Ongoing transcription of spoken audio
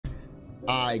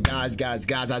Alright, guys,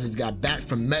 I just got back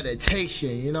from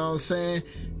meditation, you know what I'm saying?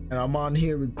 And I'm on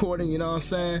here recording, you know what I'm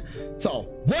saying? So,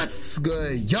 what's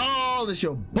good, y'all? It's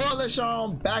your boy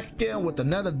LaShawn back again with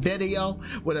another video,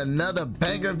 with another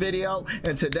banger video.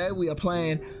 And today we are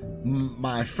playing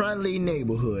My Friendly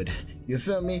Neighborhood. You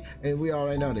feel me? And we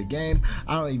already know the game.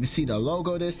 I don't even see the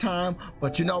logo this time,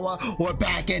 but you know what? We're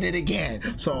back at it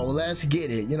again. So let's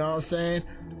get it, you know what I'm saying?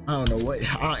 I don't know what,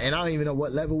 and I don't even know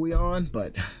what level we on,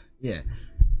 but yeah,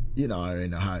 you know, I already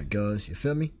know how it goes. You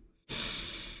feel me?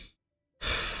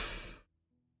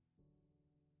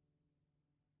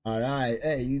 All right,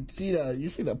 hey, you see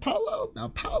the Paulo? Now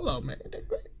Paulo, man, the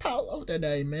great Paulo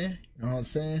today, man. You know what I'm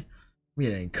saying? We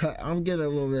ain't cut. I'm getting a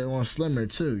little bit more slimmer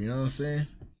too. You know what I'm saying?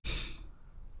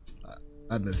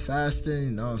 I've been fasting.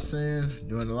 You know what I'm saying?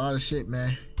 Doing a lot of shit,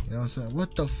 man. You know what I'm saying?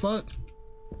 What the fuck?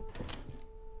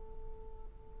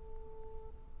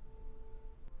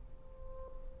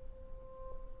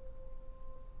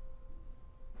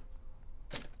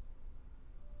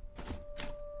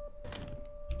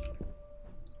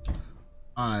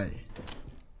 Alright.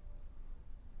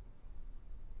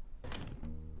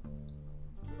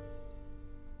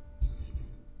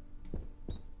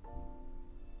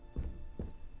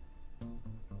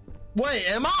 Wait,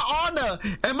 am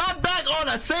I back on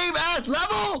the same ass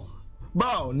level?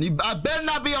 Bro, I better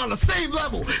not be on the same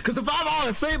level. Cause if I'm on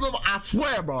the same level, I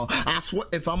swear, bro. I swear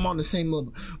if I'm on the same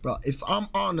level, bro, if I'm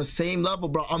on the same level,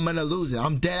 bro, I'm gonna lose it.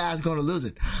 I'm dead ass gonna lose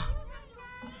it.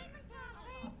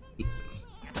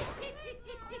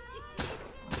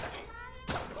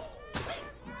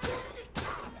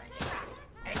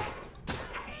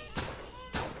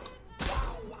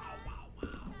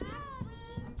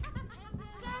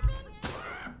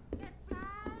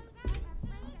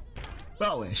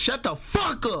 Bro, shut the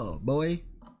fuck up, boy.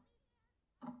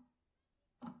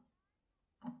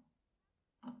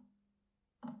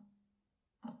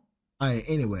 Alright,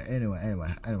 anyway.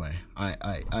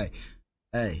 Alright.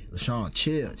 Hey, LaShawn,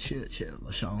 chill,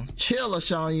 LaShawn. Chill,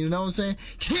 LaShawn, you know what I'm saying?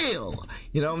 Chill.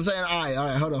 You know what I'm saying?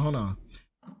 Alright, hold on.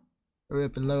 Hurry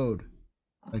up and load.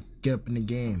 Like, get up in the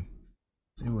game.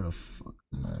 See what the fuck,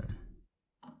 man.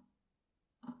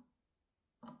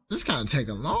 This kinda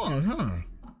taking long, huh?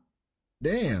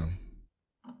 Damn.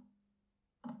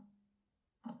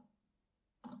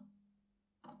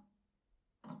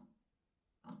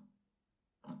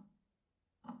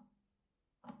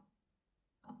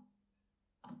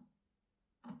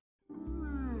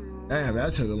 Damn,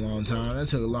 that took a long time. That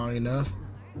took long enough.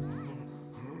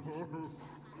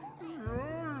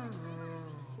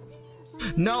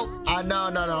 No,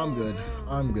 I'm good.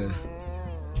 I'm good.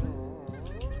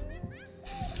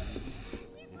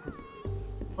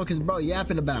 Cause bro,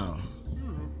 yapping about.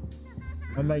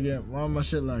 Why am my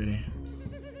shit lagging?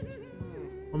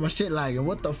 Why my shit lagging?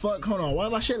 What the fuck? Hold on. Why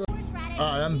am my shit lagging?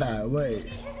 Alright, I'm bad. Wait. The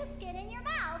skin in your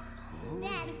mouth.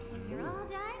 Then, when you're all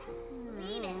done,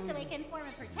 leave it so it can form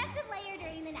a protective layer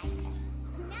during the night.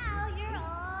 Now you're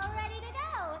all ready to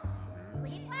go.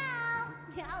 Sleep well.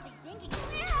 I'll be thinking.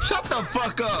 Shut the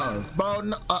fuck up, bro.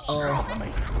 No, Oh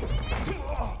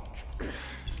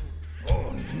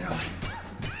no.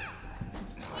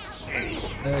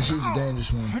 She's the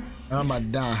dangerous one. I'm about to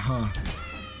die, huh?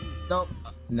 Nope.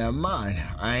 Never mind.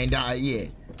 I ain't died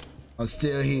yet. I'm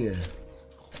still here.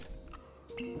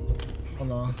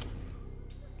 Hold on.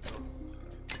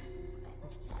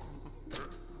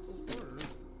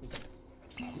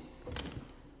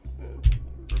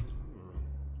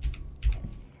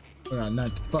 I gotta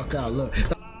knock the fuck out. Look.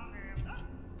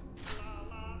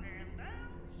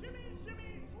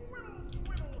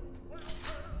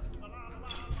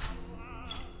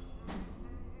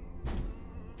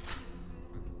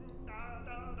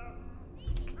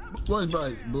 What's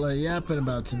bro yapping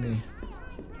about to me?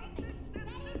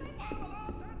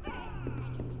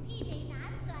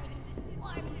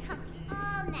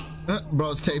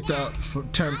 Bro's taped out for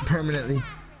permanently.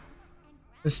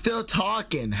 It's still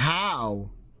talking. How?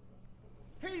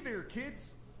 Hey there,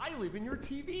 kids. I live in your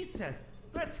TV set.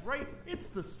 That's right. It's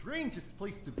the strangest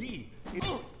place to be.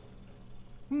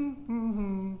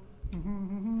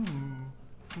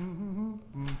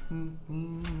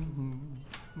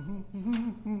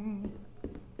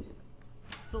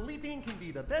 Sleeping can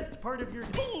be the best part of your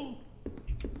day.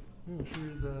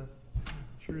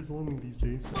 Sure is lonely these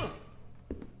days.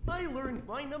 I learned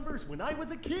my numbers when I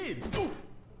was a kid.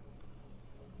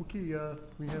 Okay,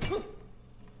 we have.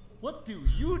 What do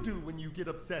you do when you get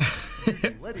upset? Do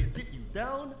you let it get you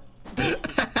down?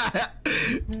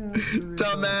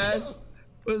 Dumbass.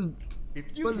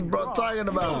 What's bro talking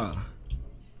about?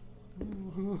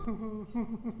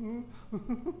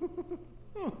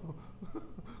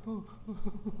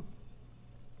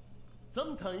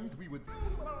 Sometimes we would.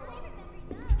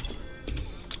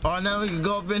 Oh, now we can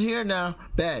go up in here now.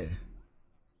 Bet.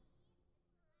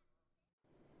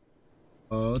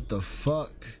 Oh, what the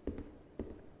fuck?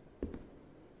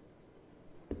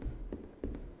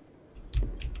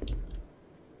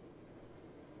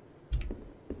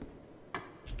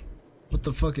 What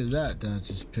the fuck is that I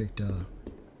just picked up?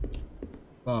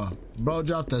 Oh, bro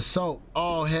dropped the soap.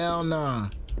 Oh, hell nah.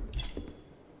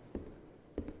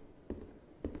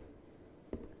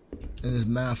 And it's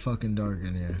mad fucking dark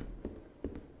in here.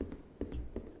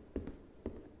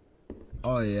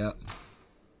 Oh, yeah.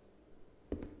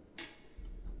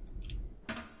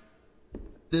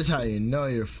 This how you know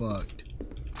you're fucked.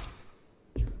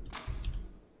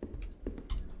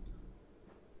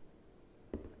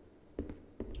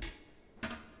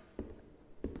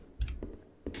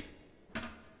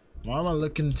 Why am I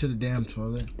looking into the damn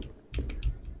toilet?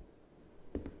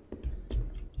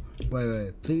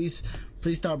 Wait. Please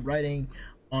stop writing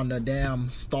on the damn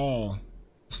stall.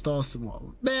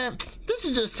 Man, this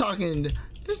is just talking.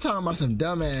 This is talking about some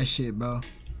dumbass shit, bro.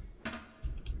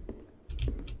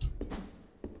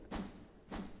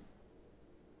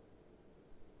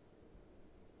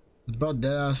 Is bro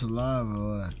dead ass alive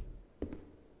or what?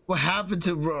 What happened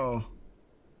to bro?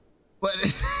 What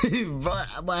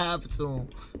happened to him?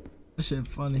 That shit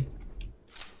funny.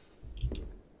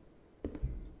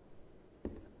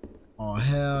 Oh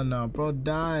hell no, bro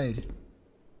died.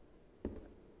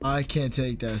 I can't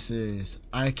take that serious.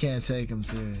 I can't take him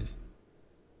serious.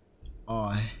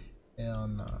 Oh hell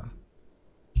no.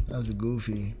 That was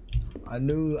goofy. I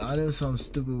knew something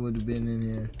stupid would have been in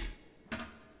here.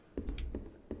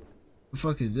 The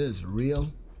fuck is this?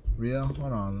 Real? Hold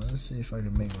on, let's see if I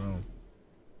can make room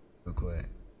real quick.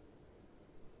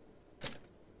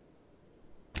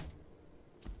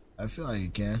 I feel like you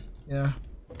can. Yeah.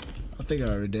 I think I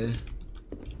already did.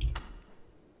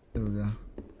 There we go.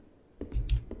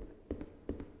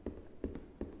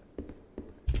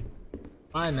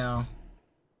 Bye now.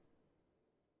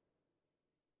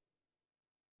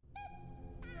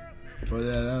 Bro,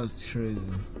 yeah, that was crazy.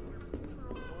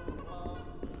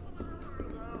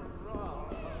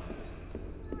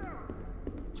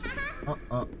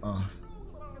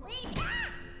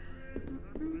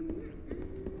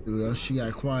 There we go. She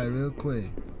got quiet real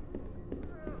quick.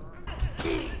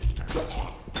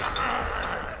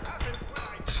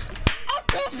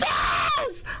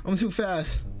 I'm too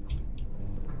fast.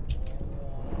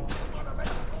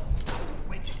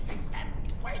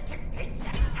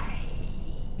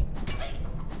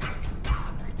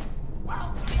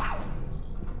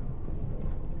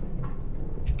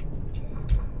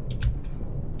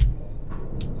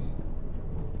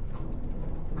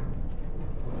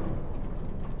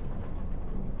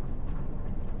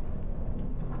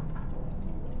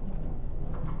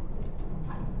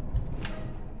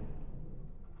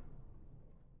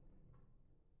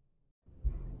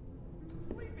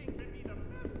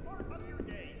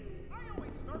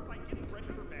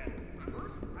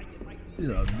 He's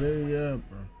a big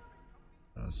bro.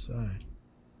 Outside.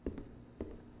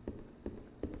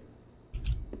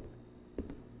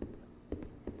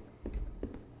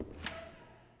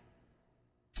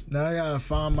 Now I gotta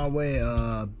find my way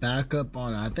back up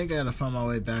on. I think I gotta find my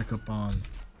way back up on.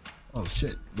 Oh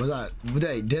shit!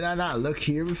 Did I not look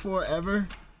here before ever?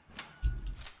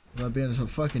 Was I being some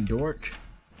fucking dork?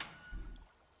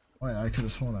 Wait, I could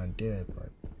have sworn I did, but.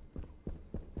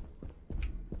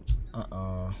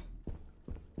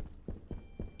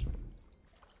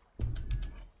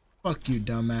 Fuck you,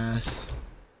 dumbass.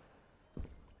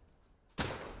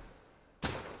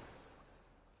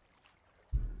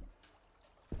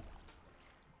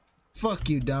 Fuck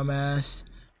you, dumbass.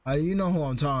 You know who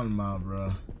I'm talking about,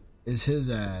 bro. It's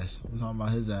his ass. I'm talking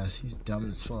about his ass. He's dumb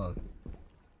as fuck.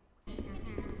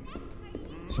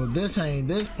 So this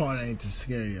part ain't too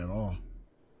scary at all.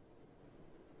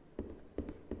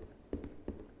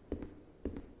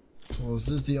 Well, is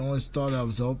this the only store that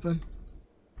was open?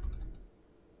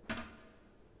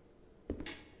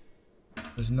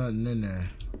 There's nothing in there.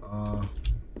 Oh,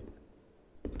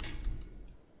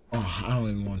 I don't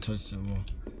even want to touch them.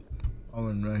 I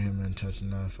wouldn't recommend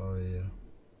touching that if I were you.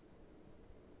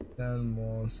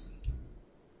 Animals.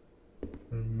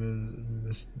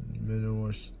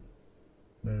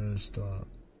 Middle stop.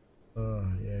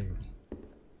 Yeah.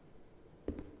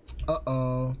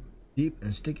 Uh-oh. Deep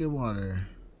and sticky water.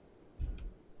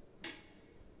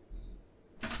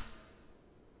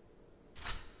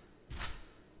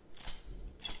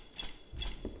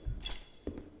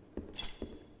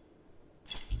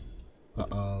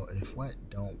 Uh-oh, if wet,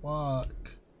 don't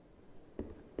walk.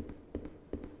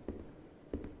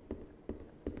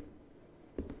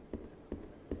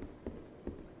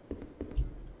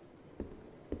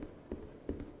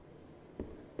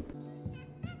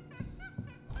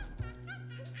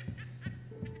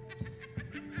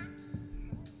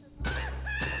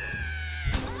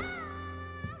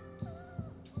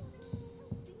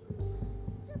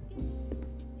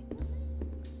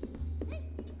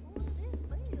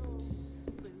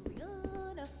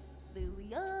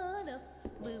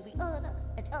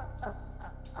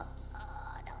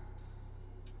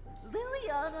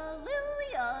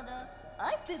 Liliana.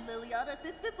 I've been Liliana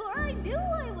since before I knew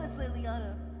I was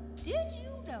Liliana. Did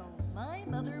you know my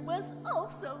mother was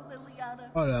also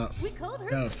Liliana? Hold up. We called her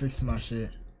Gotta fix my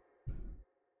shit.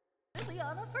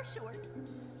 Liliana for short.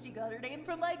 She got her name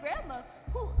from my grandma,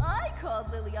 who I called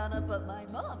Liliana, but my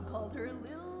mom called her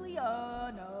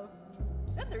Liliana.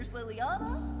 Then there's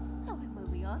Liliana. Oh, and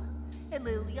Liliana. And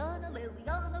Liliana,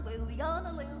 Liliana,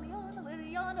 Liliana, Liliana,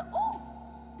 Liliana. Oh!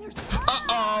 There's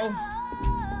Uh-oh.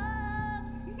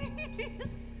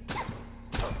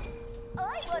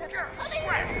 I wanna come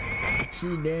here.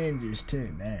 She dangerous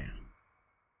too, damn.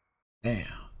 Damn.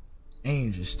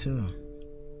 Dangerous too.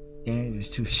 Dangerous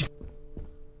too.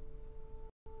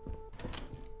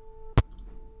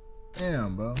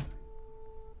 Damn, bro.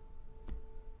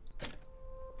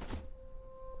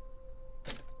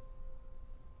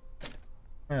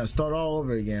 Yeah, start all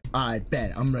over again. I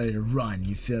bet I'm ready to run.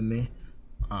 You feel me?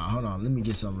 Hold on. Let me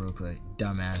get something real quick,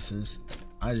 dumbasses.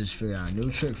 I just figured out a new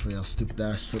trick for y'all stupid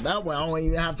ass, so that way I don't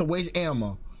even have to waste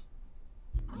ammo.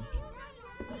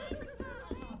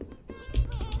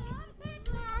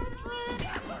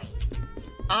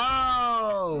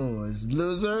 Oh, it's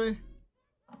loser.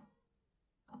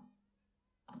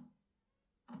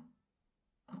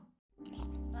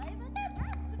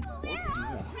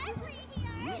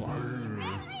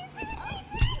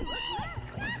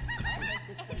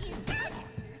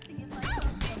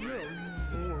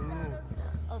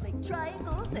 I'll make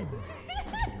triangles and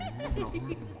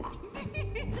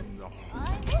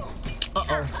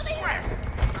Uh-oh.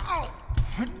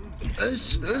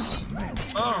 This.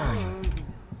 Oh.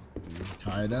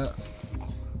 Tied up.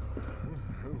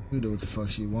 You do what the fuck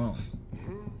she want.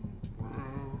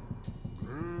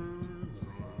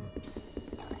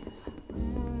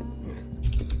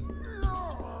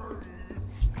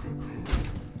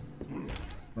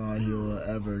 Oh, he will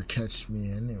ever catch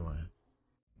me anyway.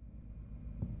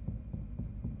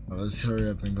 Well, let's hurry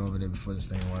up and go over there before this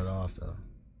thing went off, though.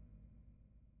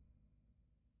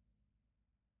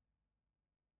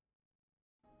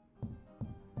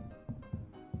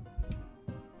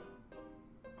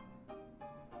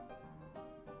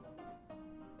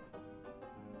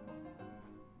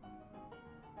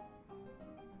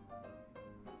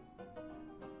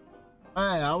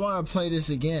 Hey, I want to play this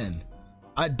again.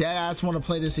 I deadass want to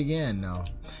play this again. No,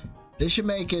 they should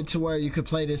make it to where you could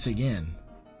play this again.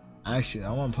 Actually,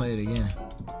 I want to play it again.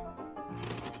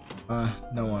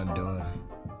 Don't want to do it.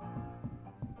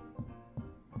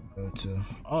 Go to.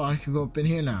 Oh, I can go up in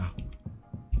here now.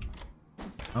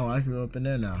 Oh, I can go up in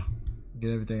there now.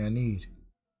 Get everything I need.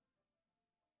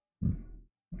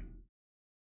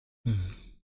 Oh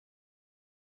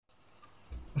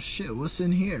shit! What's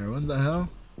in here? What the hell?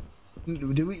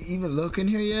 Did we even look in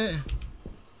here yet?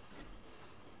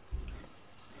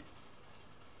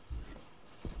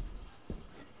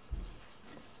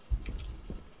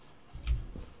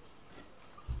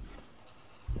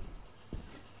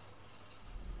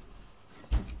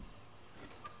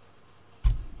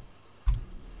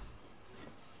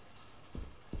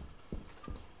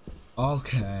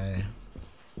 Okay.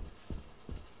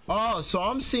 Oh, so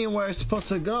I'm seeing where it's supposed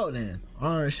to go then.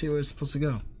 Alright, see where it's supposed to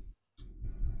go.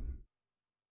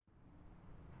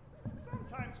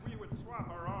 Sometimes we would swap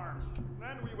our arms,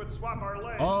 then we would swap our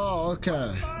legs. Oh, okay.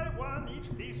 One by one,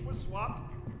 each piece was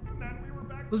swapped, and then we were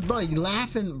back. What's bro? You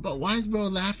laughing? But why is bro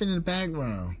laughing in the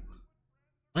background?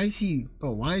 Why is he,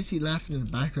 bro? Why is he laughing in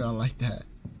the background like that?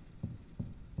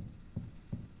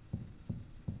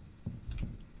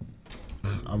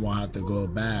 I'm gonna have to go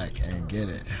back and get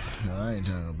it. I ain't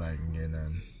trying to go back and get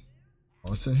none.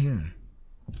 What's in here?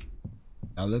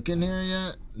 I look in here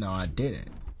yet? No, I didn't.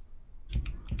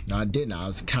 No, I didn't. I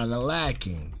was kind of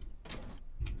lacking.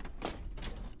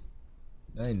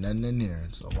 There ain't nothing in here.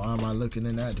 So why am I looking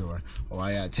in that door? Oh,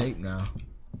 I got tape now.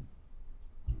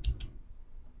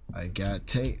 I got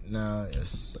tape now. Yes,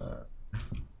 sir.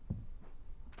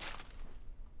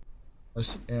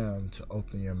 Press M to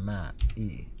open your map.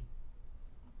 E.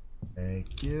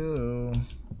 Thank you.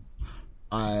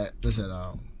 Alright, listen,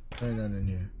 there ain't nothing in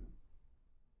here.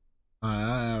 Alright,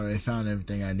 I already found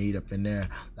everything I need up in there.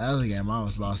 That was a game I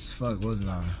was lost as fuck, wasn't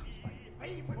I?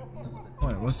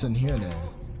 Wait, what's in here then?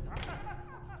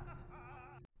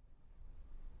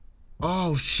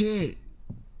 Oh shit!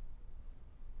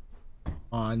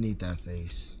 Oh, I need that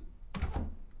face.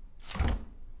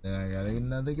 Then I got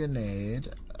another grenade.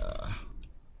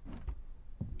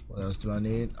 What else do I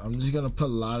need? I'm just gonna put a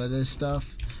lot of this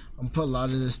stuff. I'm gonna put a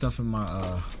lot of this stuff in my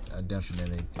I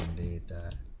definitely need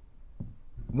that.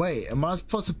 Wait, am I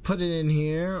supposed to put it in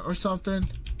here or something?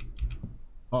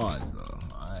 Pause, bro.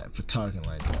 Alright, for talking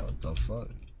like that, what the fuck?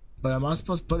 But am I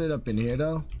supposed to put it up in here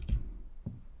though?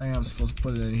 I think I'm supposed to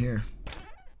put it in here.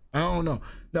 I don't know.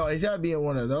 No, it's gotta be in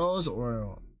one of those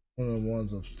or one of the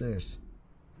ones upstairs.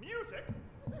 Music?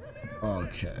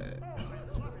 Okay. Oh, I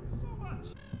love it so much.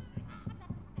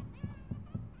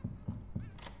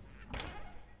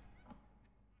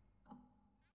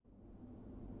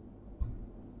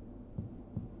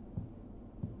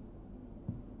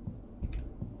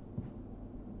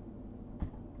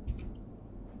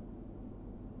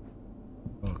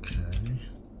 Okay.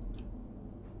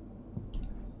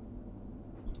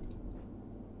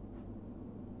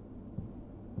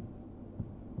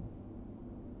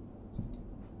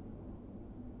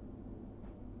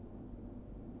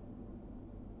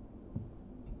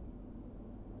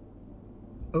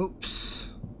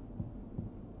 Oops.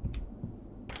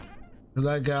 Cause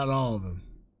I got all of them.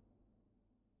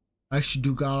 I actually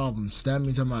do got all of them. So that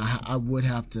means I would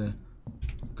have to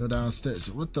go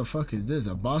downstairs. What the fuck is this?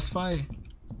 A boss fight?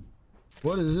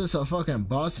 What is this? A fucking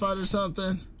boss fight or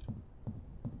something?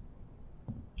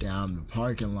 Down the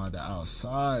parking lot, the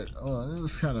outside. Oh, this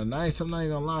looks kind of nice. I'm not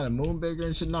even gonna lie. The moon bigger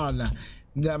and shit. No, nah.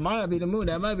 That might not be the moon.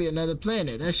 That might be another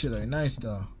planet. That shit look nice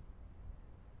though.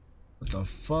 What the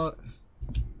fuck?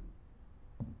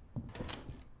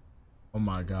 Oh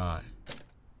my god.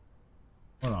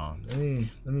 Hold on. Let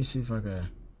me see if I can.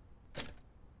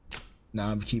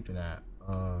 Nah, I'm keeping that.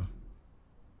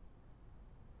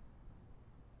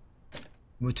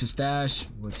 Move to stash.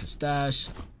 Move to stash.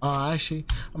 Oh, actually,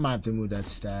 I might have to move that to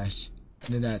stash.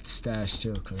 And then that stash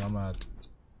too, cause I'm gonna.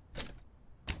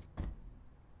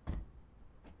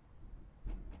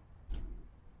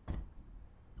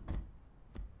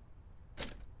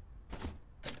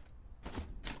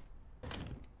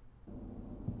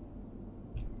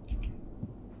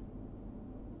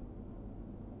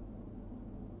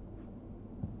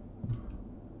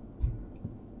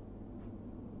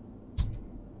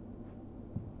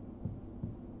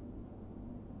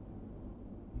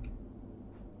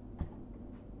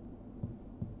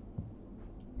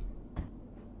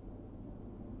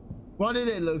 Why did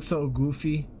it look so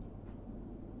goofy?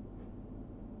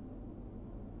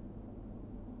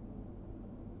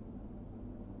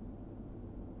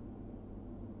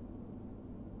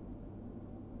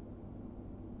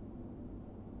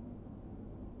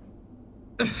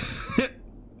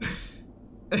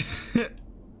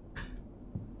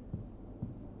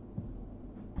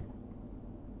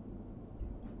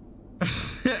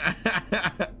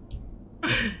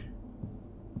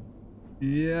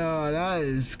 Yo, that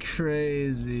is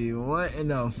crazy. What in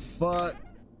the fuck?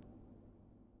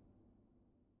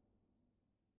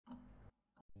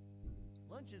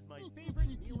 Lunch is my favorite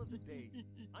meal of the day.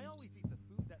 I always eat the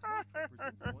food that most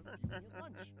represents one feeling at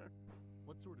lunch.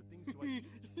 What sort of things do I eat?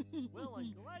 Well,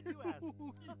 I'm glad you asked.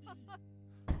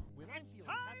 When I'm It's feeling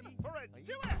time happy, for a I eat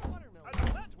duet! watermelon. A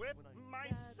duet with When I'm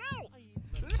myself! sad, I eat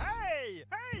lemon. Hey!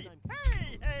 Hey! When I'm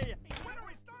Hey! Hey! When are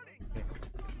we starting?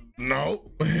 No,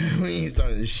 we ain't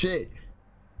started shit.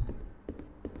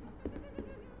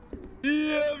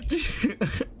 Yep.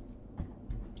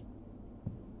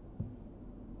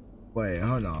 Wait,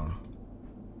 hold on.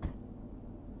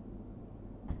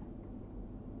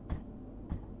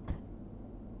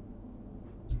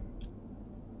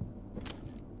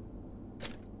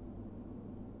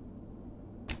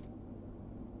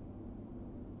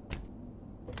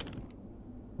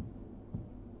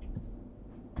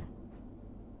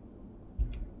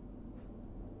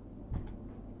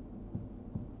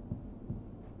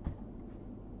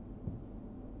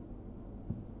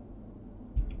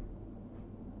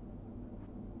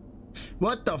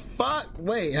 What the fuck?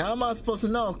 Wait, how am I supposed to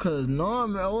know? Cause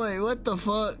normally, wait, what the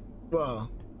fuck? Bro.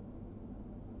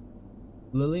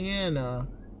 Liliana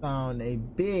found a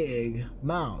big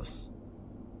mouse.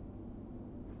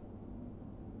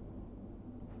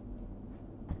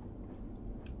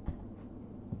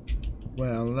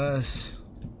 Well,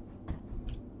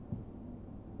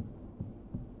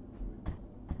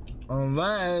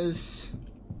 unless,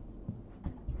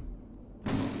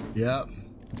 yep.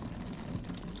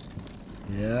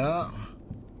 Yeah.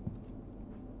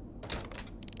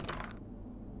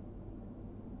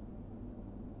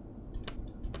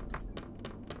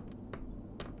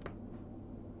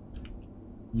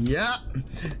 Yep.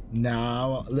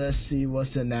 Now let's see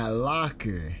what's in that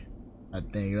locker. I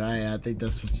think, right? I think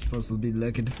that's what you're supposed to be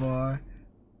looking for.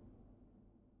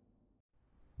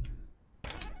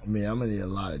 I mean, I'm gonna need a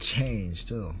lot of change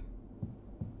too.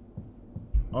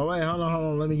 Oh wait, hold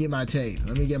on. Let me get my tape.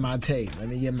 Let me get my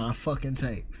fucking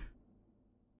tape.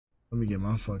 Let me get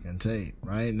my fucking tape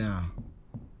right now.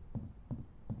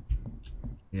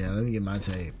 Yeah, let me get my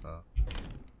tape. Let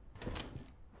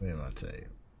me get my tape.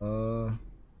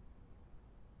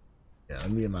 Yeah,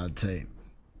 let me get my tape.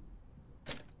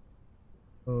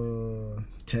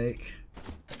 Take,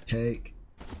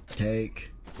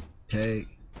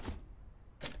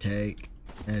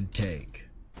 and take.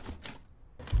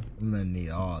 I'm gonna need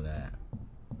all that.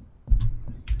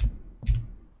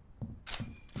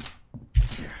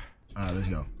 Alright, let's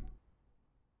go.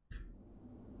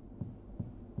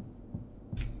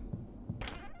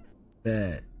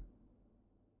 Bet.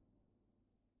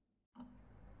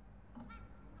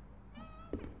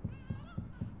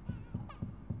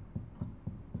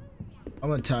 I'm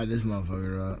gonna tie this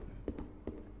motherfucker up.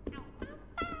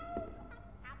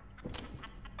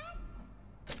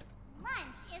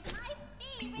 Lunch is my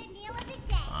favorite meal of the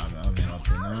day. I'm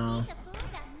helping now. Always eat the food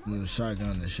that I'm gonna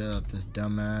shotgun the shit out this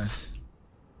dumbass.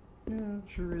 Yeah,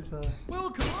 sure is.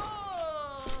 Welcome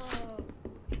on!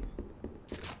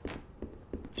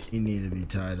 He need to be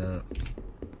tied up.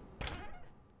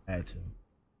 Had to.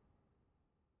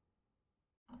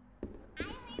 I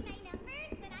learned my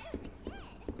numbers when I was a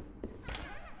kid.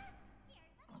 Here,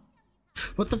 let me show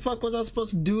you. What the fuck was I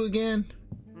supposed to do again?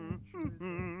 I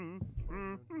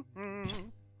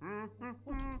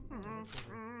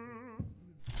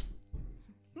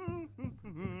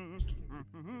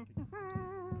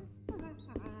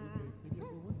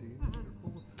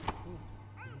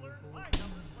learned my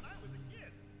numbers when I was a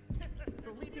kid.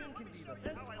 Sleeping can be the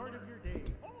best part of your day.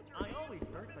 I always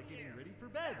start by getting ready for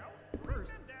bed.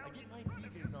 First, I get my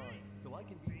PJs on so I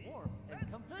can be warm and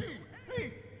comfortable.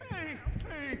 Hey!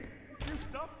 If you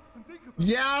stop and think about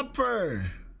Yapper!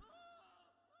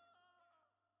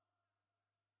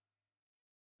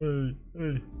 Hey.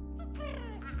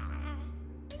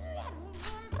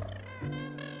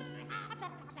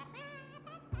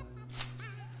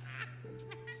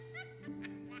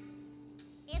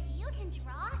 If you can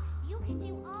draw, you can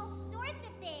do all sorts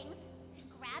of things.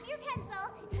 Grab your pencil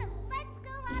and let's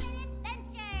go on an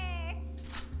adventure.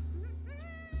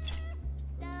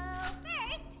 So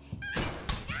first,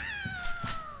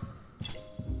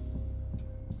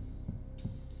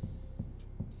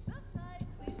 Sometimes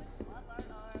we would swap our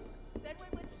arms, then we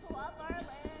would swap our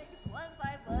legs one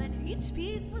by one. Each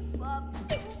piece was swapped.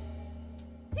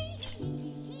 Hee hee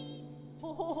hee hee. Ho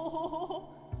ho ho ho ho ho.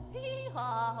 Hee ha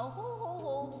ho ho ho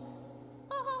ho.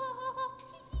 Ha ha ha ha ha.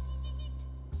 Hee hee hee hee.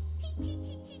 Hee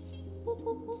hee hee hee. Ho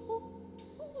ho ho ho.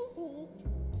 Ho ho ho.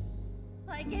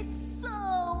 I get so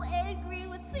angry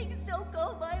when things don't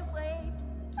go my way.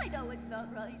 I know it's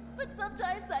not right, but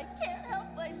sometimes I can't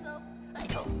help myself. I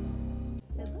go,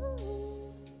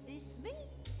 hello, it's me.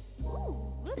 Ooh,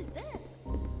 what is that?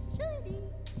 Shiny,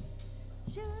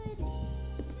 shiny, shiny,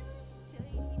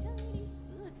 shiny, shiny.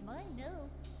 Ooh, it's mine now.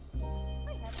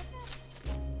 I have a hat.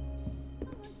 I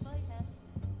like my hat.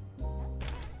 Hat,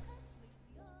 hat, hat,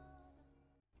 Liliana.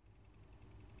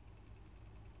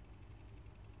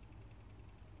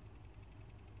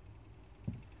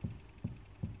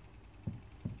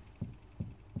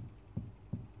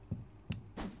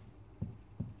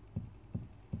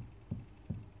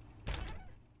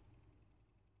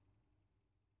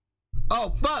 Oh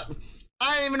fuck!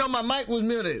 I didn't even know my mic was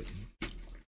muted.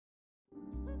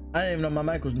 I didn't even know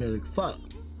my mic was muted. Fuck.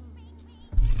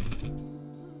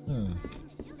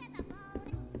 you get the phone.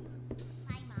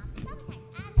 My mom sometimes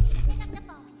asks me to pick up the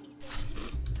phone when she's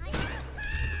busy.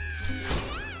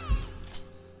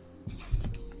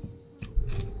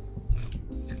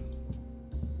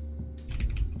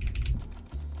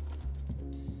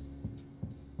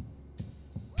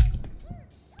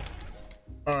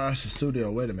 Oh, that's the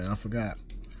studio. Wait a minute, I forgot.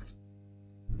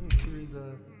 Sure is.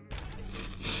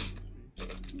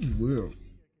 Weird.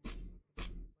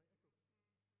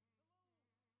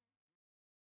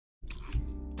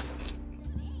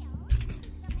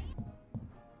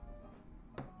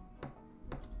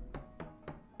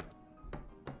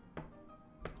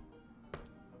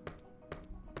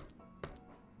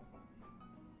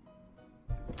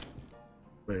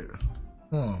 Wait.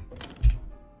 Hold on.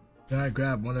 Can I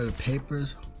grab one of the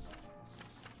papers?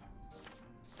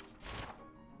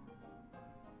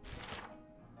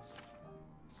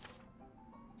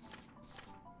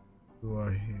 Do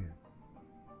I hear?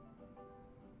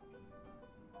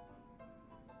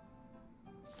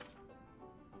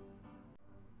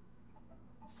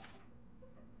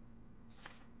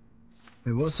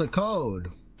 Wait, what's the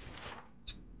code?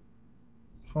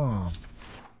 Huh.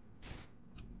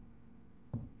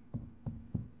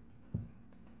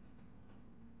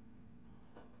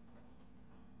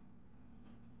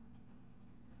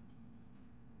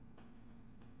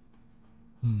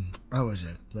 I wish I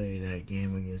could play that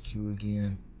game against you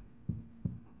again.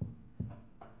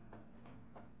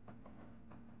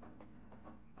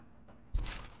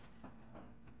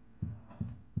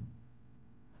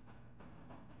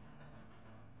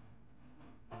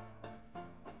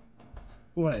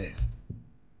 Wait.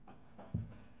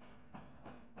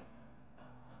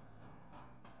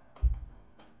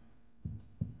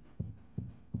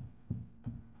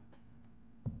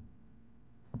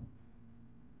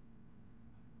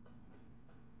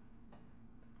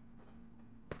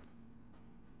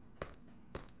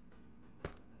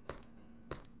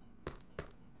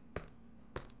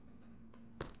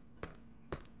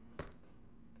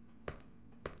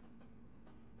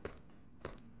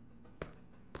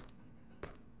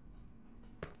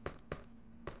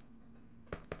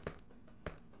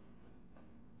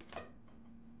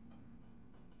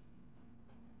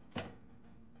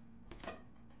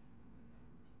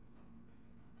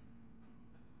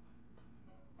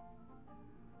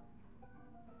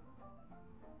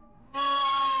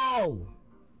 Oh!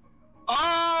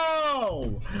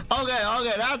 Oh!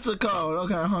 Okay, that's a code.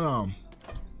 Okay, hold on.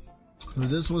 So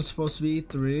this one's supposed to be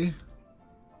 3.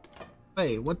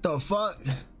 Wait, what the fuck?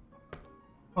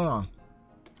 Hold on.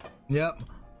 Yep.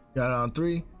 Got it on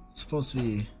 3. It's supposed to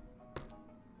be.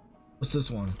 What's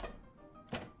this one?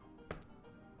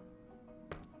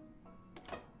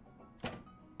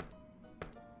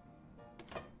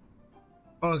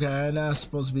 Okay, and that's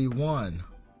supposed to be 1.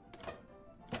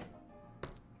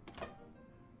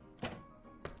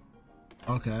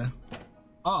 Okay.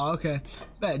 Oh, okay.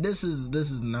 Bet this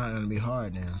is not gonna be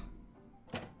hard now.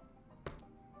 I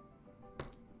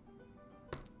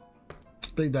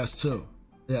think that's 2.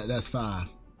 Yeah, that's 5.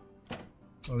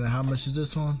 Okay, how much is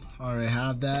this one? Already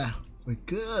have that. We're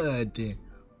good then.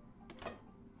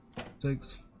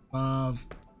 6, 5,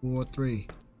 4, 3.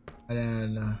 And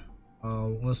then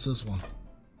what's this one?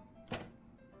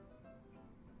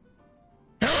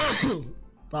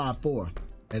 5, 4.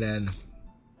 And then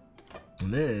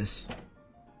this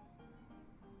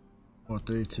 4,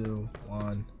 3, 2,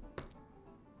 1,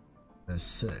 and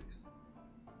 6.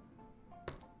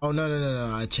 Oh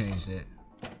no, I changed it.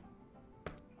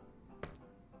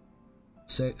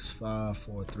 6, 5,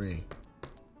 4, 3.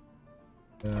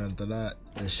 And that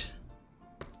is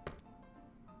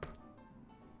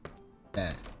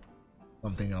that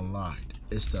something unlocked.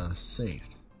 It's the safe.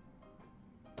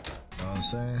 You know what I'm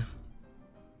saying?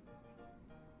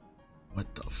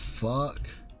 What the fuck?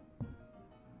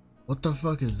 What the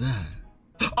fuck is that?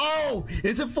 Oh,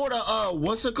 is it for the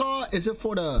what's it called? Is it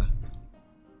for the?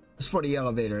 It's for the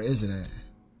elevator, isn't it?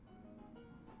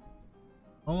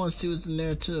 I want to see what's in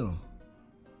there too.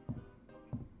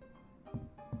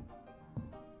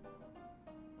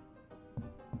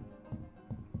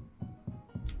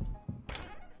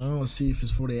 I want to see if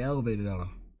it's for the elevator though.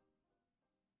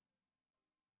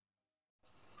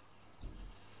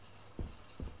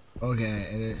 Okay,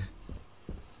 and it.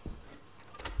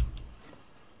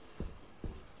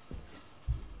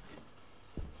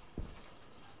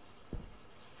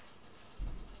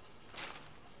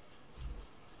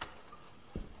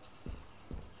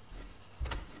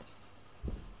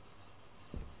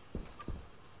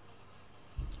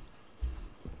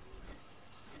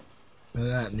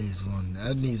 That needs one.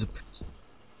 That needs a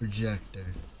projector.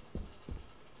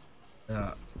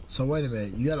 Yeah. So wait a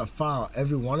minute. You gotta file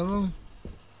every one of them?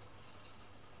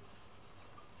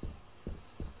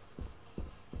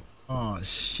 Oh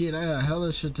shit! I got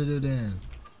hella shit to do then.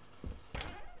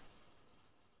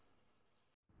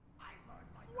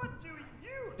 What do you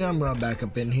Yeah, I'm going back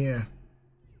up in here.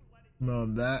 I'm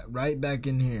going back, right back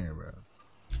in here, bro.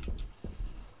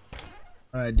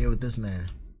 All right, deal with this man.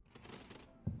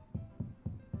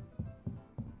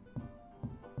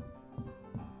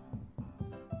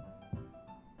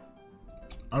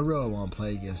 I really want to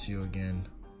play against you again.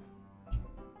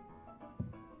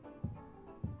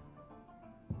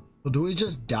 Well, do he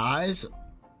just dies?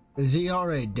 Is he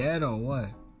already dead or what?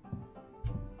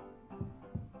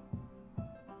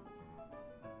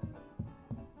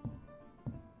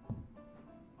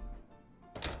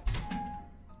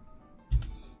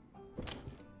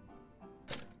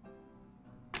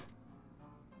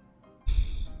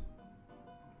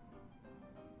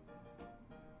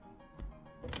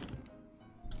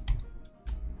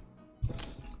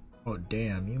 Oh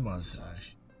damn, you must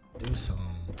actually do something.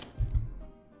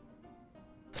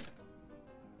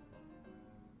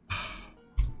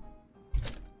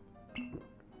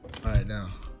 Alright now.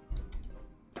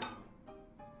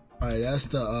 Alright, that's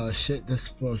the shit that's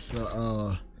supposed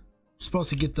to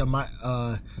get the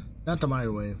not the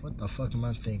microwave. What the fuck am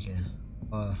I thinking?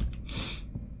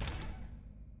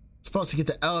 Supposed to get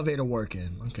the elevator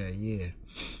working. Okay, yeah.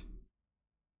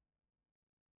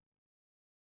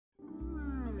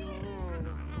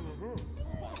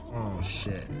 Oh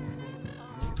shit.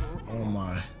 Oh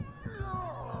my.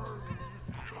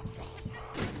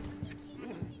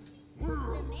 The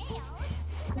mail?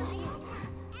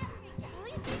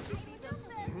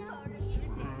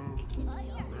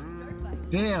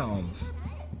 Damn.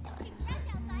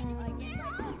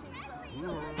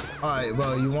 Alright,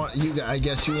 well, I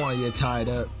guess you want to get tied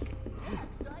up.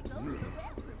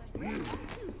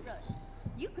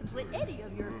 You can put any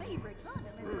of your favorite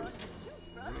condiments on your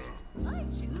toothbrush. I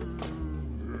choose.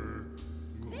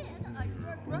 Then I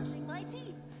start brushing my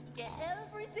teeth. Get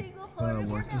every single part of your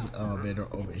Work this mouth. elevator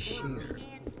over here.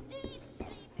 And deep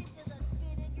into the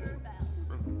skin in your mouth.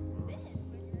 Then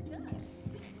when you're done,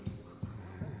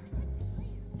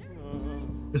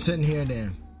 It's in here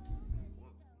then.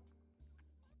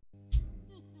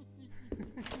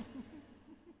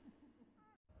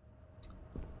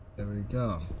 There we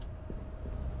go.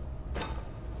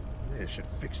 They should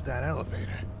fix that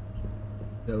elevator.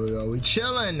 There we go. We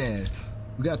chilling then.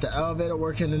 We got the elevator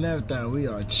working and everything. We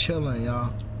are chilling,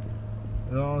 y'all.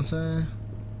 You know what I'm saying?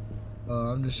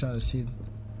 I'm just trying to see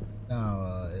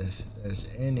now if there's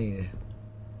any.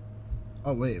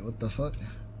 Oh wait, what the fuck?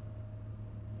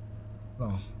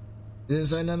 Oh, didn't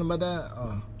say nothing about that.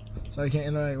 Oh, so I can't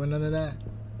interact with none of that.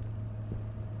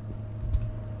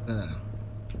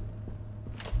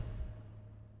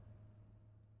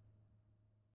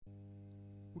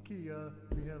 Okay,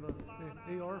 we have a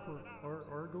AR for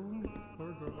Argon.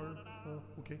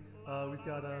 Okay. We've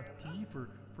got a P for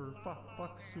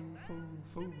Fox.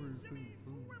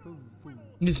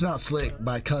 He's not slick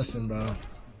by cussing, bro.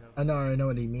 I already know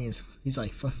what he means. He's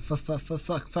like fuck.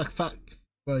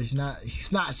 Bro, he's not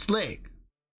slick.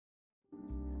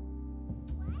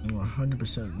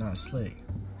 100% not slick.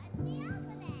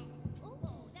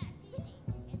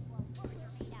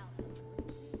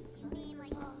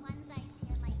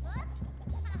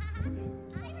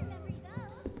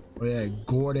 Oh yeah,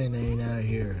 Gordon ain't out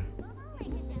here.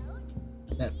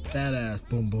 That fat ass,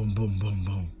 boom, boom, boom, boom,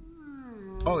 boom.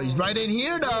 Oh, he's right in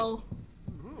here though.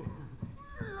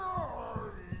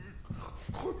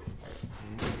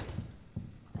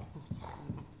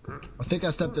 I think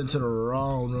I stepped into the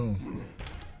wrong room.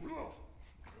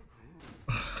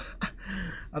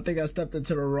 I think I stepped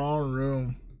into the wrong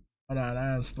room. Hold on,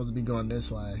 I am supposed to be going this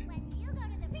way. When you go to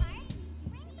the park,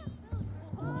 bring some food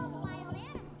for all the wild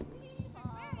animals. For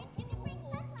birds, you can bring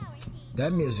sunflower seeds.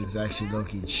 That music's actually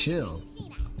low-key chill.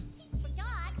 Peanuts. For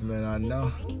dogs, I mean, I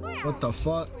know. What the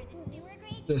fuck? for the sewer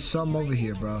grate, There's some over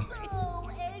here, bro. So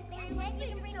and you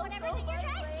can bring whatever that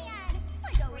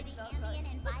you're thirsty on. Like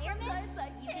for the ambient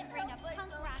environment, you can bring a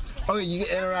punk rock. Okay, you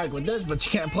can interact with this, but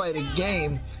you can't play the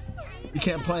game. You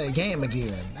can't play a game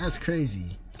again. That's crazy.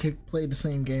 You can't play the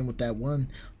same game with that one,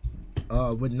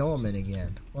 with Norman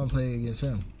again. I want to play against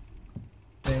him.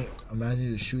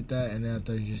 Imagine you shoot that and then I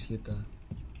thought you just get the.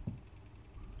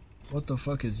 What the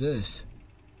fuck is this?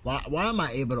 Why am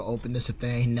I able to open this if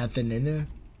there ain't nothing in there?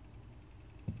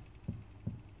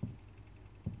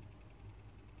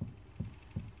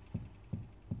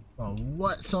 Oh,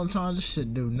 what? Sometimes this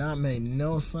shit do not make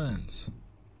no sense.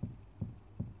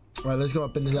 Alright, let's go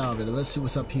up in this elevator. Let's see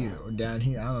what's up here or down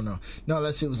here. I don't know. No,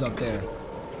 let's see what's up there.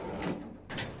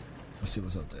 Let's see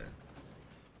what's up there.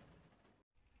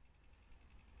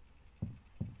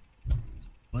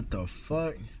 What the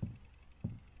fuck?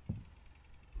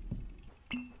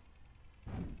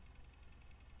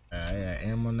 I got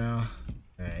ammo now.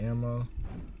 I got ammo.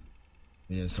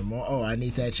 Yeah, some more. Oh, I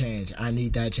need that change. I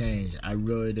need that change. I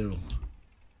really do.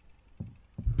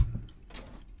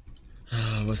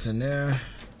 What's in there?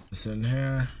 What's in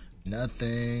here?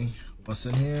 Nothing. What's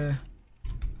in here?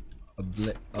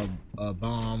 A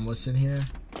bomb. What's in here?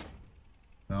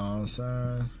 Know what I'm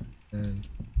saying? And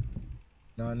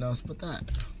nothing else but that.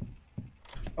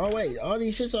 Oh wait, all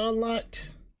these shits are unlocked.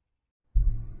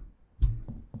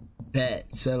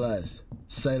 Bet. Say less.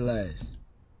 Say less.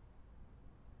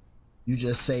 You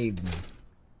just saved me.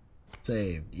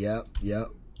 Saved. Yep. Yep.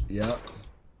 Yep.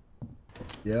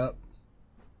 Yep.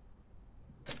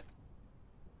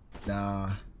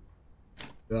 Nah.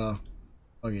 Yeah.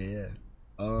 Okay, yeah.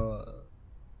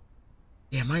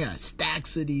 Damn, I got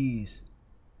stacks of these.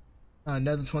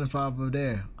 Another 25 over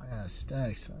there. I got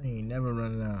stacks. I ain't never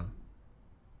running out.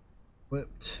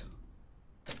 Whipped.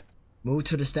 Move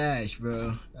to the stash,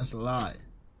 bro. That's a lot.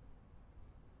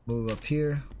 Move up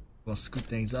here. We'll scoop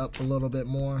things up a little bit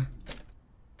more.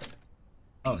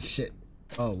 Oh, shit.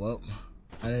 Oh, well.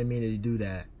 I didn't mean to do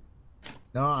that.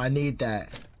 No, I need that.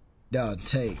 No,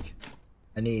 take.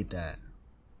 I need that.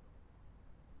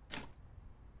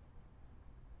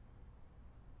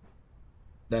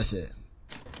 That's it.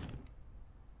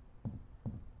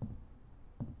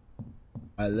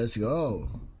 Alright, let's go.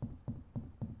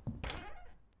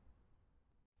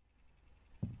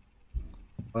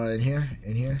 In here,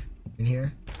 in here, in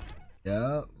here.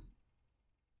 Yup.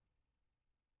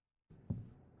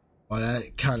 Oh,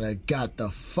 that kind of got the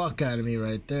fuck out of me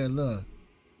right there. Look.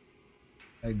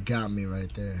 That got me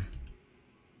right there.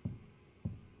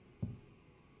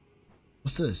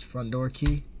 What's this? Front door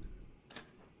key?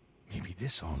 Maybe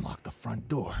this will unlock the front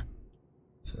door.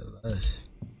 So let's.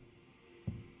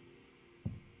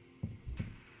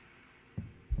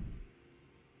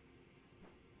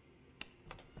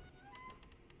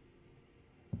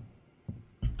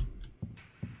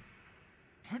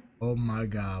 Oh my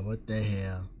god, what the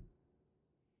hell?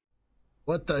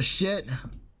 What the shit?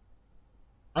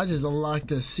 I just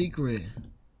unlocked a secret.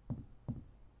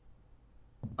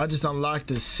 I just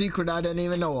unlocked a secret I didn't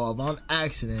even know of on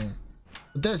accident.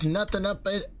 But there's nothing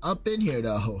up in here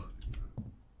though.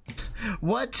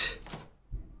 What?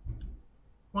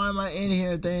 Why am I in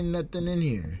here if there ain't nothing in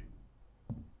here?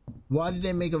 Why did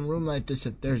they make a room like this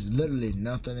if there's literally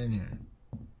nothing in here?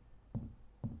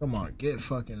 Come on, get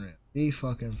fucking real. Be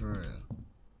fucking for real.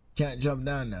 Can't jump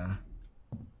down now.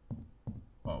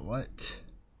 Oh, what?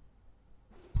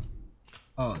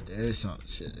 Oh, there is some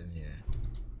shit in here.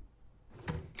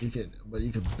 But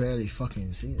you can barely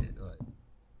fucking see it. Like,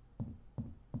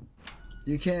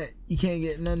 you can't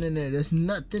get nothing in there. There's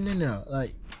nothing in there.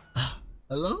 Like,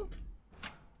 hello?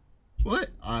 What?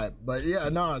 Alright, but yeah,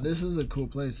 no, this is a cool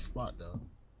place spot though.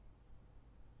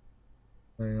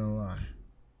 I ain't gonna lie.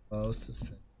 Oh, what's this?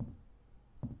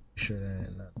 Sure there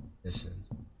ain't nothing missing.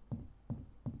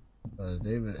 Cause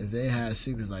if they had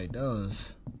secrets like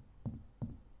those,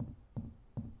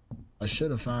 I should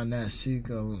have found that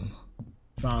secret.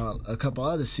 Found a couple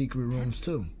other secret rooms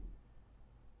too.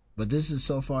 But this is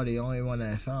so far the only one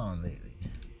that I found lately,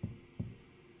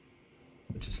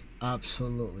 which is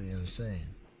absolutely insane.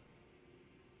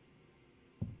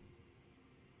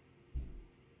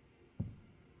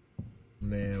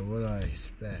 Man, what do I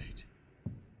expect?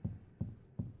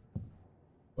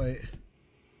 Wait.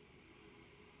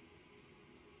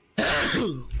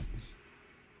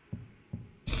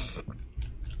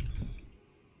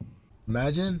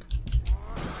 Imagine.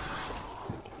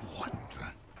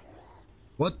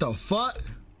 What the fuck?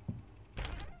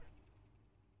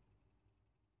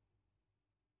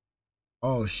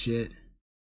 Oh shit.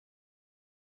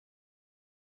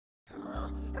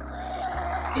 What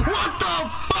the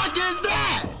fuck is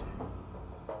that?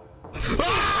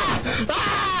 Ah!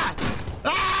 Ah!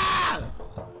 Ah!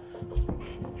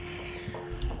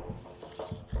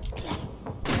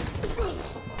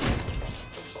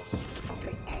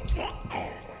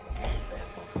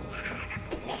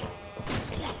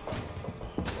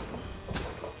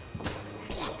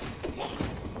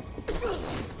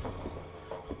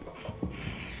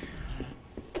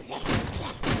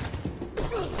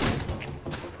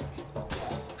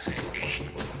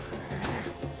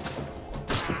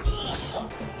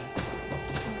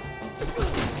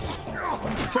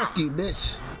 Fuck you,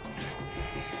 bitch.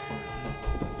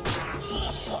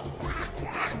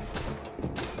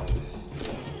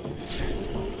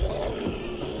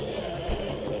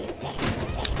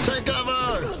 Take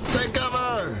cover! Take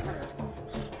cover!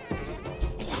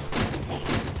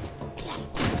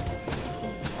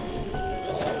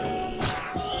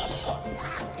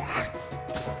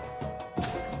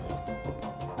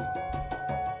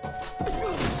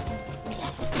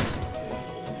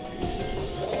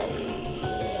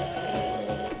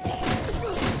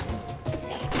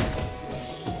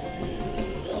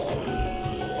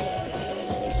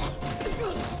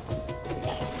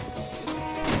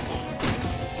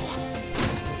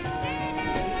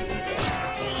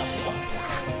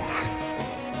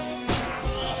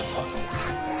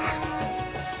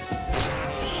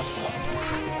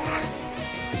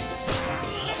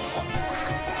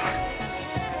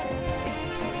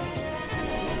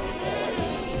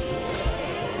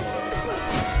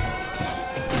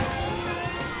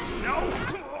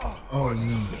 Oh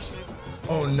no.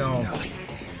 Oh no.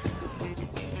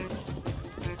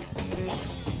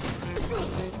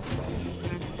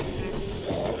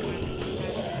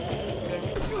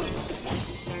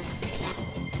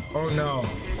 Oh no.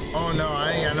 Oh no,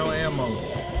 I ain't got no ammo.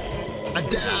 I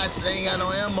ain't got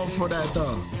no ammo for that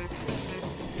though.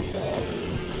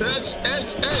 S.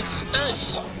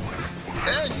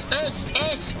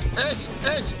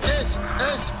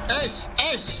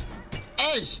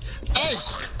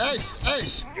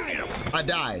 I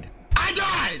died. I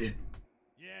died!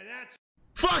 Yeah, that's...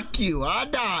 Fuck you, I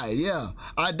died, yeah,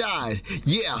 I died,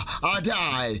 yeah, I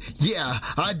died, yeah,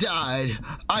 I died,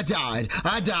 I died,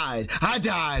 I died, I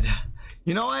died.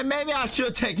 You know what, maybe I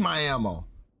should take my ammo.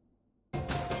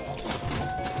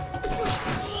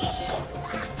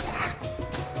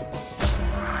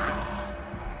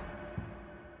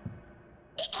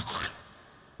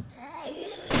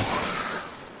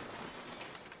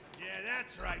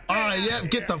 That's right. Alright, yep,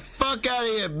 get the fuck out of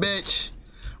here, bitch.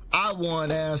 I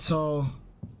won, asshole.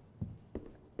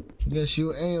 Guess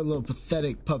you and your little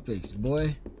pathetic puppets,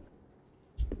 boy.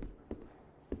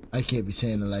 I can't be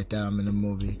saying it like that. I'm in a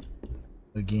movie.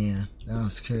 Again. That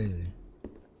was crazy.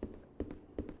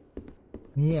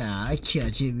 Yeah, I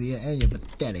killed you and your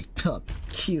pathetic puppet.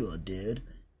 Kill, dude.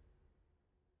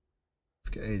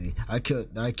 It's crazy. I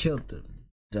killed them.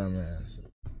 Dumbass.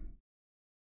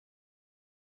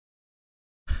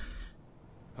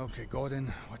 Okay,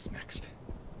 Gordon, what's next?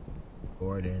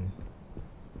 Gordon.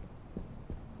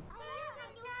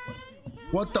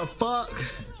 What the fuck?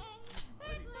 First,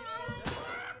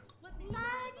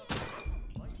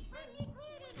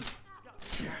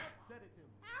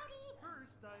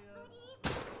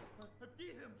 I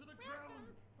beat him to the ground.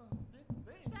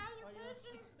 Then I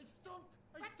stomped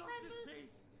his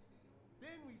face.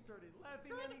 Then we started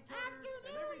laughing at each other,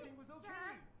 and everything was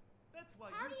okay. That's why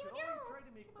you should always try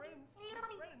to make friends with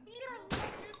friends who will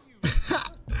forgive you.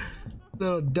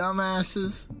 Little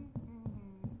dumbasses.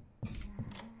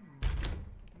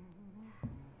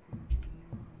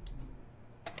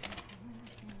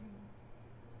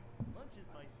 Lunch is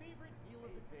my favorite meal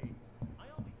of the day. I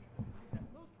always eat the food that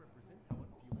most represents how I'm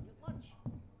feeling at lunch.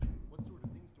 What sort of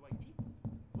things do I eat?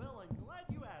 Well, I'm glad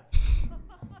you asked.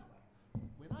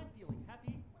 When I'm feeling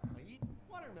happy, I eat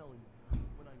watermelon.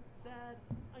 When I'm sad,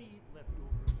 I eat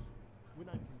leftovers. When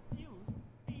I'm confused,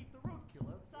 I eat the roadkill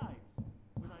outside.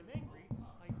 When I'm angry,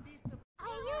 I feast up.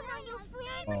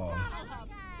 Oh.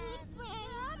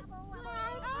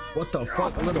 What the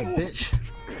fuck, little bitch?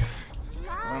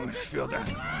 I only feel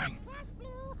that line.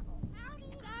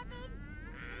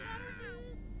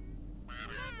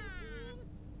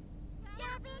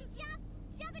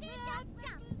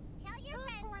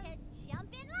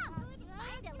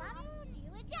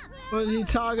 What is he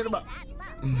talking about?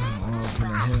 Oh,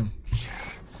 looking at him.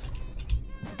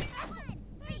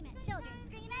 Scream at children,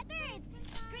 scream at birds,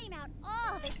 scream out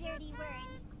all the dirty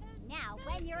words. Now,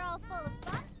 when you're all full of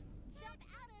bumps, jump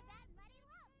out of that muddy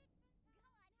lump. Go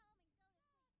on home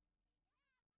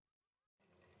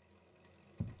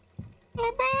and go.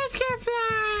 Oh, birds can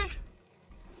fly.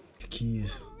 It's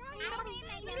keys. I made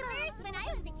my numbers when I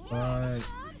was a kid. Alright,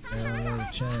 now another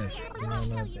chance. I'll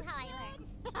show you how I learned.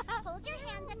 Hold your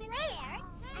hands up in the air,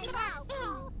 and now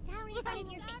down in front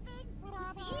of your face.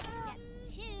 See? That's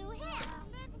 2 hands.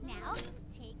 Now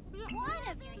take one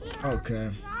of your hands. Okay. Put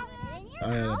it in your I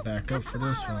gotta mouth, back up for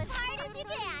this swallow one. as hard as you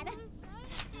can.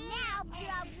 Now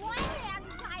grab one hand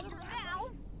inside your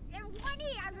mouth and one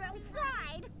hand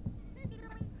outside. This is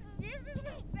the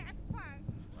best part.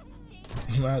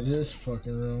 Not this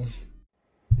fucking room.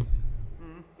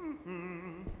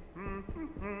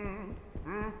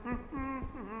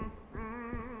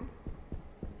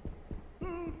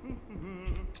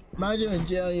 Imagine in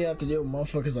jail you have to deal with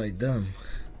motherfuckers like them.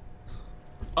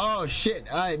 Oh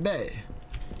shit, I bet.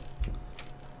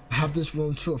 I have this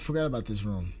room too. I forgot about this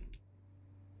room.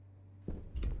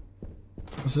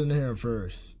 What's in here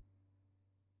first?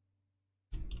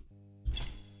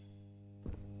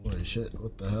 Wait, shit,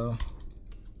 what the hell?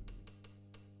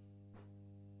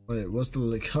 Wait, what's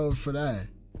the code for that?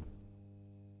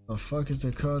 The fuck is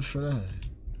the code for that?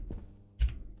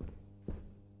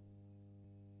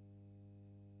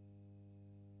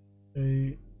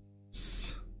 Eight.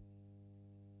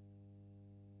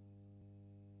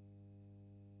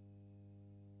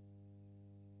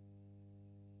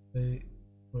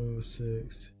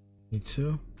 806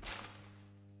 2.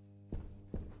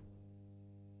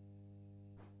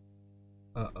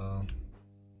 Uh-oh.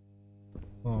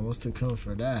 Oh, what's the code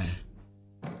for that?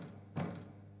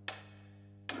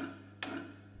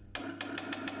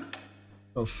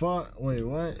 The fuck? Wait,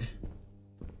 what?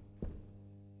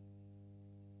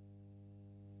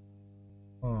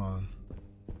 Hold on.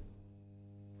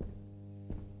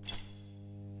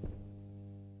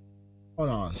 Hold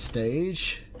on,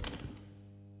 stage?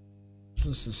 Is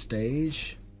this a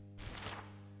stage?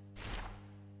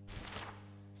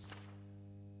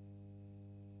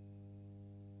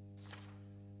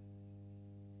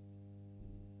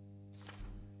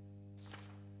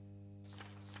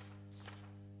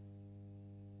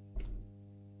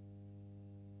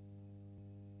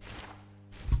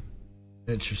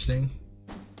 Interesting.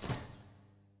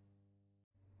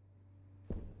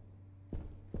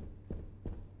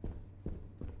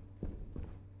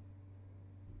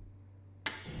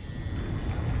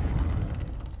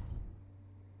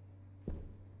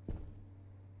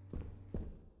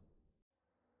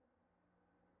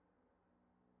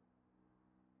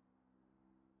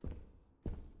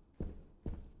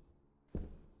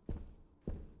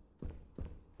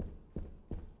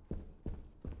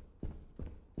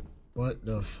 What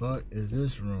the fuck is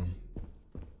this room?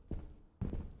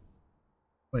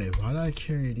 Wait, why did I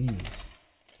carry these?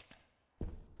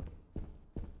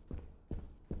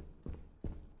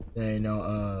 There ain't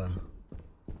no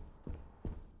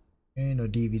ain't no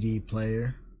DVD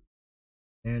player.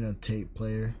 There ain't no tape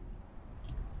player.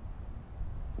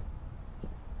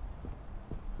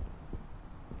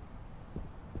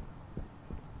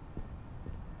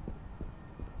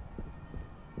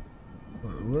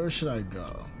 Where should I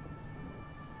go?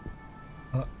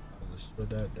 Oh, let's put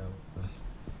that down.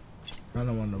 I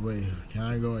don't want to wait. Can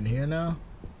I go in here now?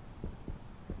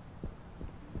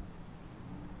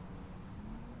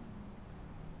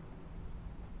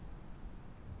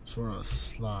 Sort of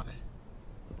slide.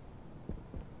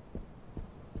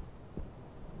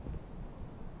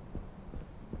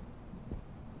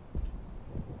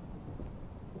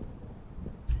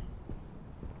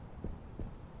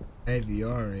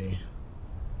 Aviary.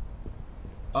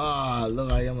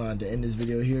 Look like I'm gonna have to end this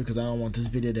video here because I don't want this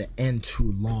video to end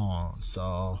too long.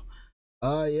 So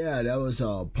yeah, that was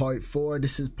part 4.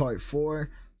 This is part 4.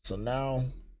 So now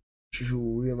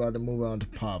we're about to move on to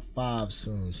part 5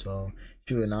 soon. So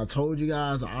and I told you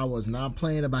guys I was not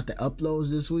playing about the uploads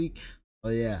this week.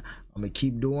 So yeah, I'm gonna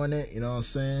keep doing it, you know what I'm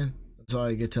saying, until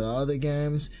I get to the other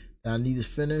games that I need to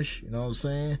finish, you know what I'm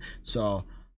saying. So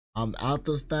I'm out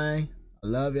this thing. I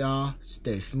love y'all.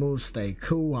 Stay smooth, stay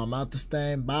cool. I'm out this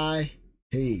thing. Bye.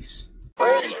 Peace.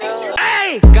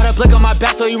 Hey! Got a blick on my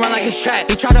back so he run like his track.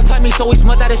 He tried to play me so he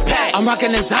smooth out his pack. I'm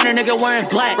rocking designer, nigga wearing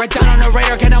black. Right down on the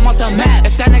radar, get him off the map.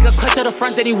 If that nigga click to the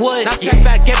front, then he would. Now sit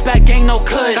back, get back, gang no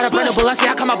could. Got a burn a Balenci,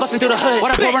 I come out busting through the hood.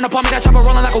 What I blow run up on me, that chopper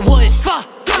rolling like a wood.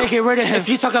 Fuck! Gotta get rid of him. If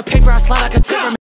you talk a paper, I slide like a timber.